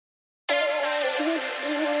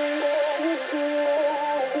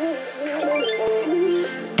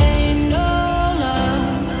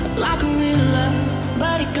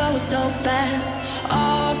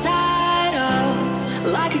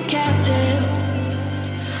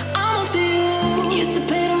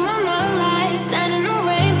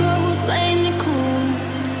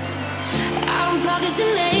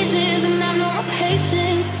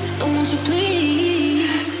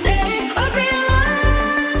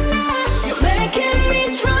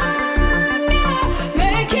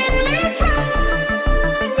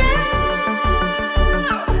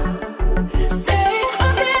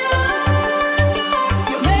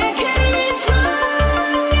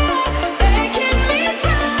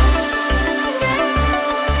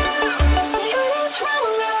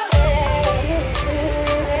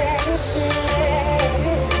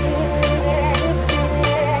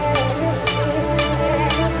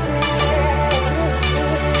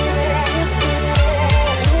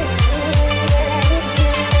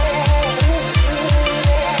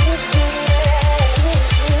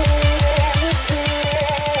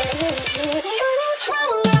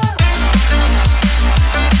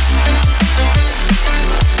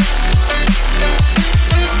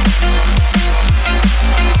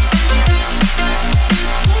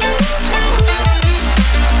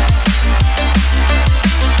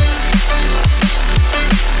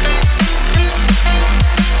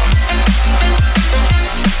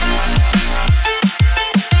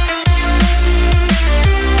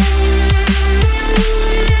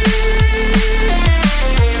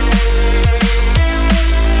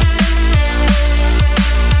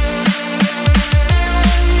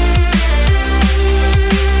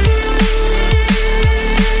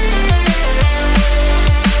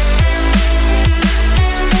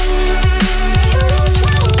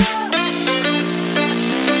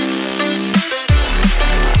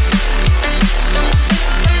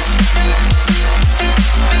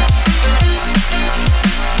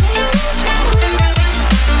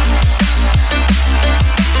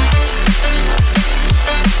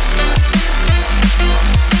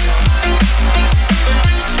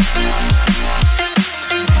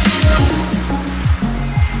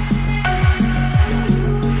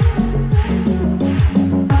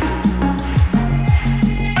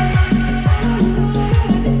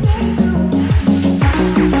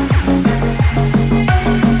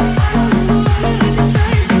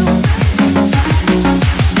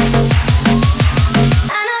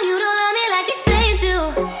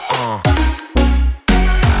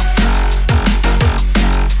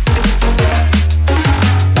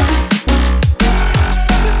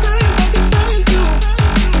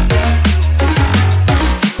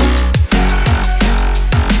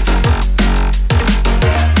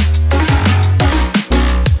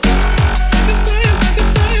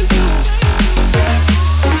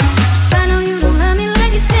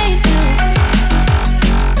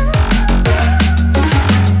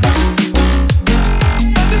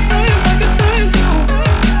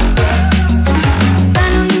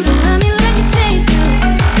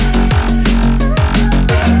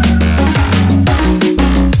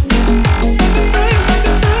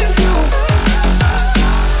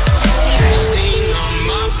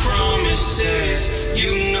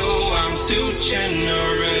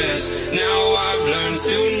generous. Now I've learned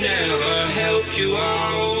to never help you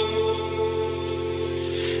out,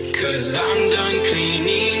 'cause I'm done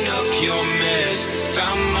cleaning up your mess.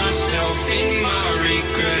 Found myself in my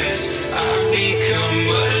regrets. I've become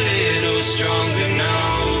a little stronger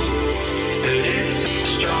now. A little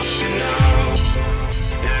stronger now.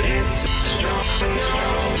 A little stronger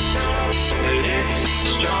now. A little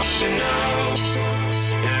stronger now.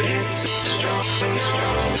 A little stronger now.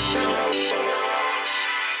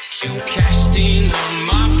 You cashed in on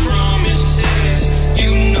my promises.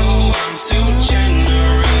 You know I'm too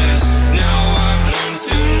generous. Now I've learned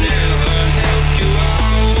to never help you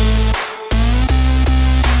out,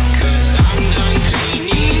 'cause I'm done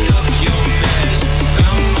cleaning up your mess.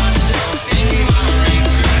 Found myself in my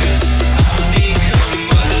regrets. I've become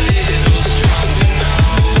a little stronger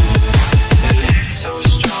now. A little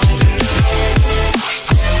stronger now.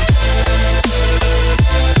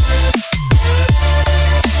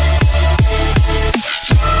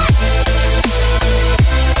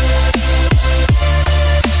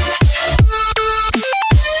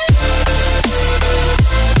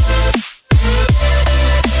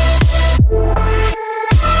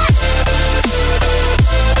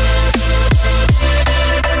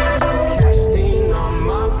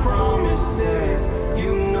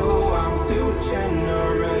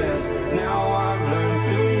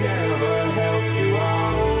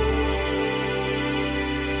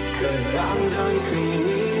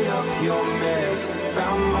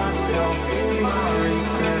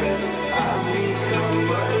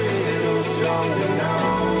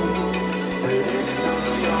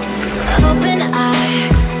 Open eye,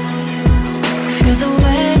 feel the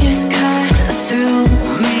waves cut through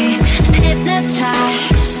me.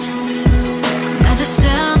 Hypnotized by the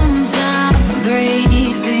sounds I'm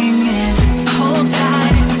breathing in. Hold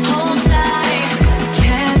tight,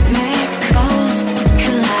 chemicals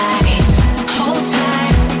collide. Hold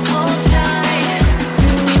tight, hold tight,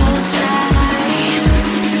 hold tight.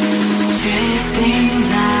 Dripping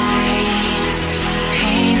lights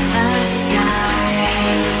paint the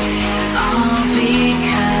skies, all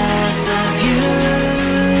because of you.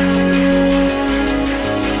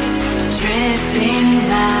 Dripping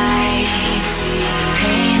lights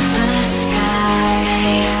paint the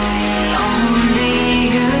skies, only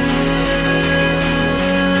you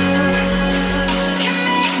can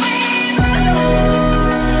make me move.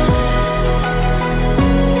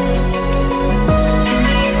 Can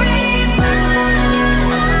make me move.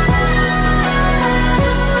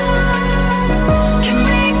 Can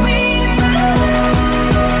make me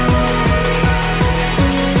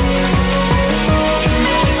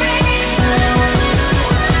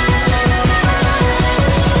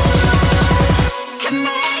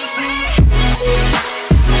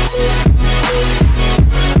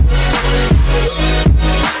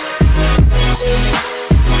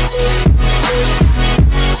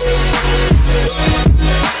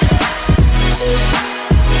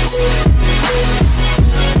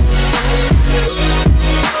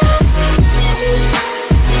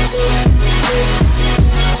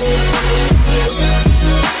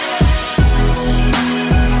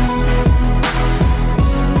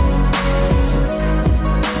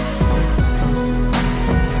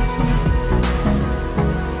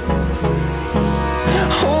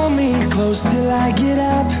Hold me close till I get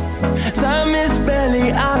up. Time is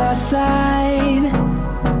barely on our side.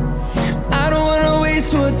 I don't wanna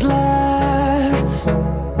waste what's left.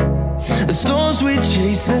 The storms we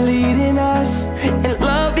chase are leading us, and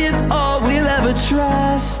love is all we'll ever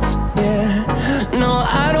trust. Yeah, no,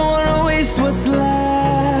 I don't wanna waste what's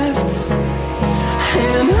left.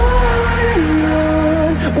 And on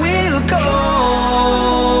we'll go,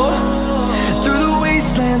 through the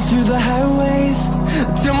wastelands, through the highways,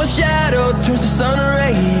 till my shadow turns to sun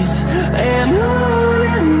rays. And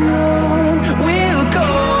on we'll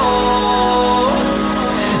go,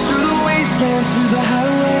 through the wastelands, through the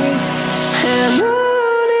highways, and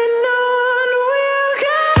on we'll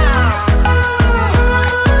go.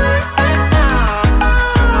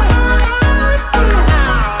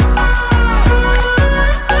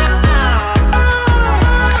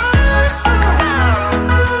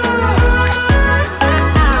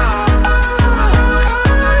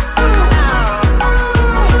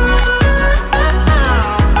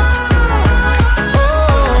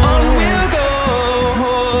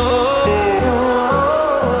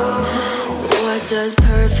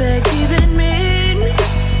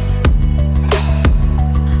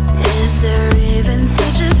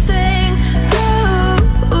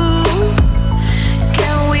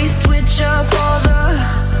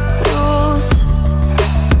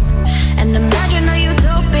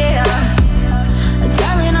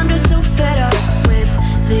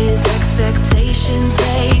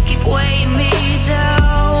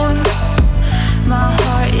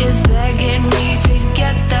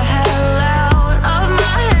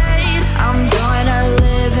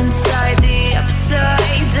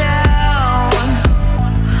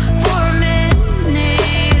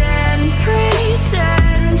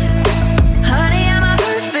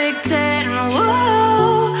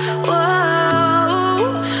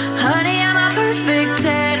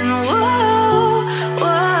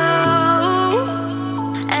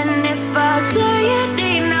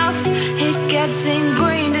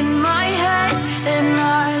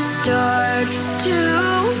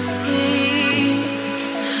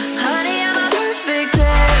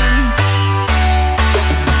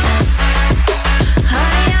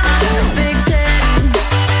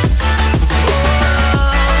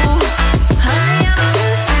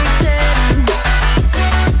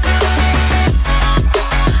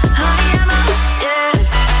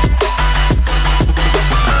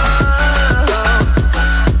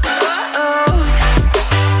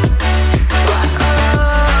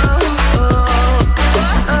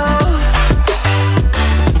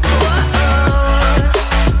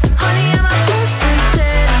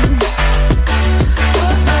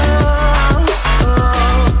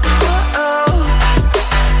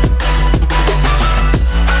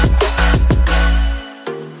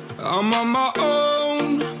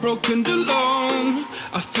 broken and alone.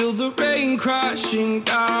 I feel the rain crashing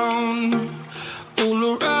down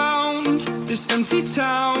all around this empty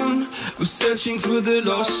town. I'm searching for the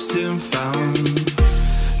lost and found,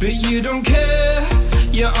 but you don't care,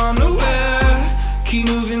 you're unaware. Keep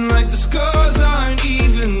moving like the scars aren't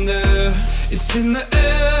even there. It's in the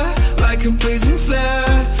air like a blazing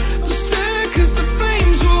flare. Don't stare cause the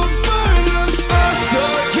flames will burn us. I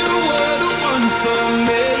thought you were the one for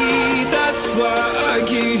me, that's why I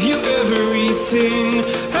gave you everything.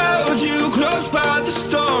 Held you close by the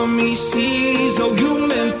stormy seas. Oh, you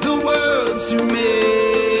meant the world to me.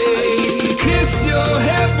 I used to kiss your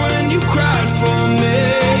head when you cried for me,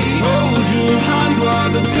 hold your hand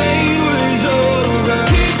while the pain was over,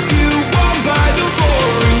 keep you warm by the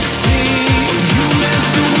roaring sea. You meant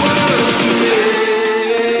the world to me.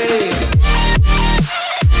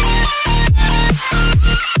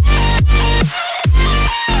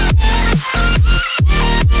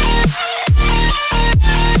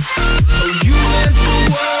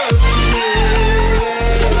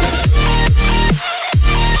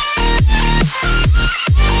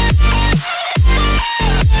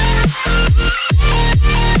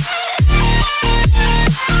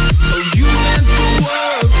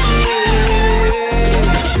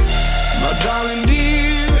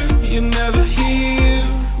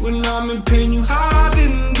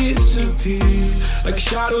 Like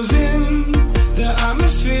shadows in the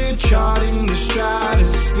atmosphere, charting the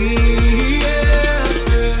stratosphere.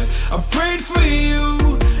 Yeah. I prayed for you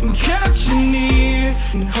and kept you near,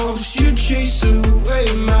 in hopes you'd chase away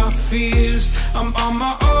my fears. I'm on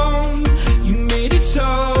my own, you made it so,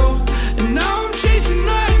 and now I'm chasing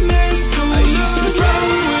nightmares through. I used to run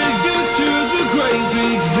with you through the great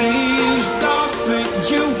big leaves, laugh at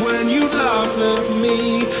you when you laugh at me,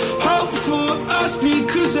 hope for us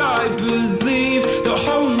because I believe the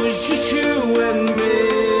home was just you and me.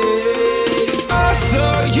 I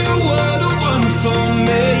thought you were the one for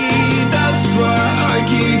me, that's why I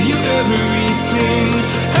gave you everything.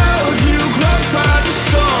 Held you close by the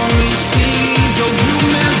stormy seas. Oh, you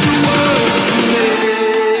meant the world to me.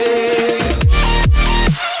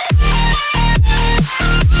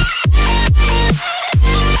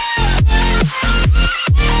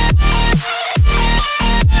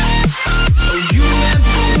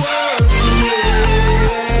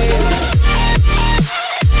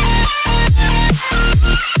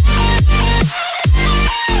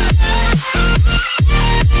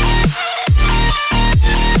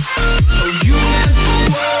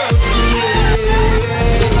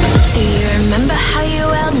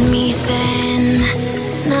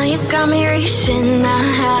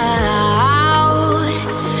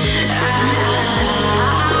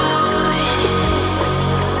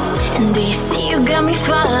 And do you see you got me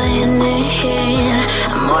falling in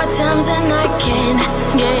more times than I can